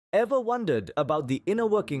Ever wondered about the inner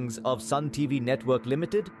workings of Sun TV Network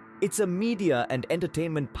Limited? It's a media and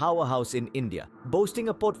entertainment powerhouse in India, boasting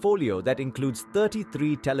a portfolio that includes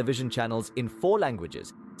 33 television channels in 4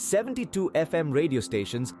 languages, 72 FM radio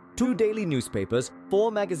stations, 2 daily newspapers,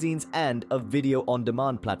 4 magazines, and a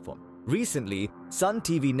video-on-demand platform. Recently, Sun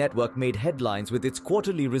TV Network made headlines with its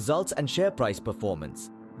quarterly results and share price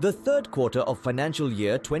performance. The third quarter of financial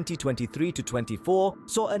year 2023-24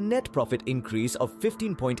 saw a net profit increase of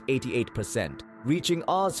 15.88%, reaching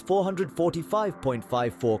Rs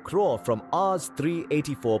 445.54 crore from Rs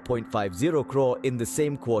 384.50 crore in the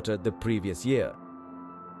same quarter the previous year.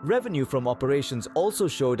 Revenue from operations also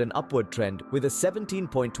showed an upward trend with a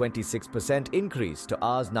 17.26% increase to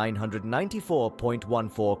Rs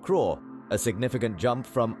 994.14 crore, a significant jump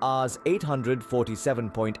from Rs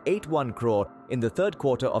 847.81 crore in the third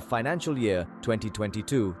quarter of financial year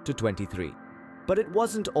 2022-23. But it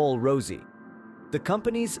wasn't all rosy. The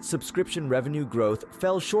company's subscription revenue growth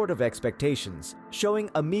fell short of expectations, showing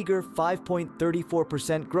a meager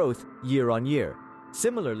 5.34% growth year-on-year.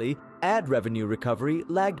 Similarly, ad revenue recovery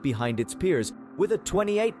lagged behind its peers with a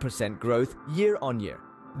 28% growth year-on-year.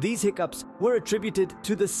 These hiccups were attributed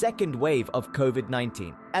to the second wave of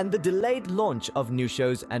COVID-19 and the delayed launch of new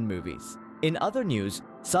shows and movies. In other news,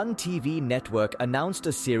 Sun TV Network announced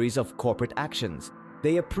a series of corporate actions.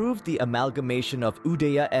 They approved the amalgamation of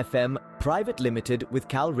Udaya FM Private Limited with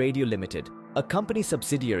Cal Radio Limited, a company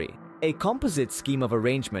subsidiary, a composite scheme of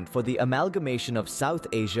arrangement for the amalgamation of South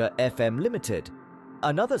Asia FM Limited.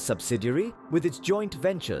 Another subsidiary, with its joint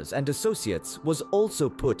ventures and associates, was also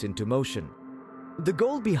put into motion. The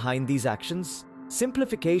goal behind these actions?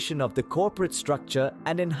 Simplification of the corporate structure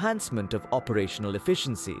and enhancement of operational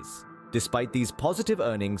efficiencies. Despite these positive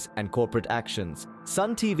earnings and corporate actions,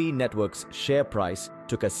 Sun TV Network's share price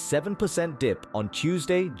took a 7% dip on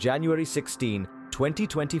Tuesday, January 16,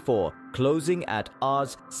 2024, closing at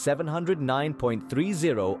Rs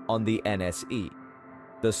 709.30 on the NSE.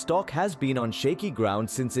 The stock has been on shaky ground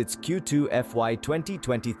since its Q2 FY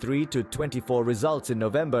 2023-24 results in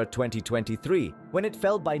November 2023, when it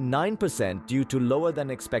fell by 9% due to lower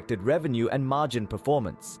than expected revenue and margin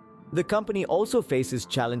performance. The company also faces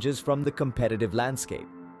challenges from the competitive landscape.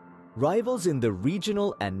 Rivals in the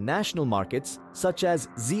regional and national markets such as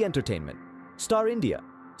Zee Entertainment, Star India,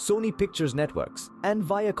 Sony Pictures Networks, and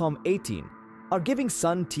Viacom 18 are giving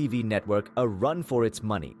Sun TV Network a run for its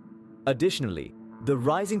money. Additionally, the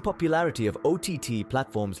rising popularity of OTT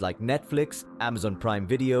platforms like Netflix, Amazon Prime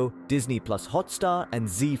Video, Disney Plus Hotstar, and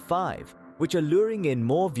Z5, which are luring in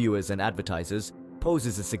more viewers and advertisers,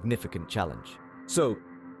 poses a significant challenge. So,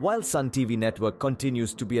 while Sun TV Network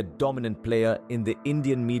continues to be a dominant player in the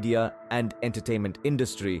Indian media and entertainment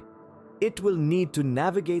industry, it will need to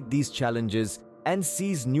navigate these challenges and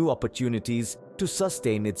seize new opportunities to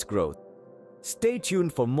sustain its growth. Stay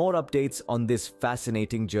tuned for more updates on this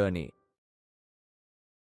fascinating journey.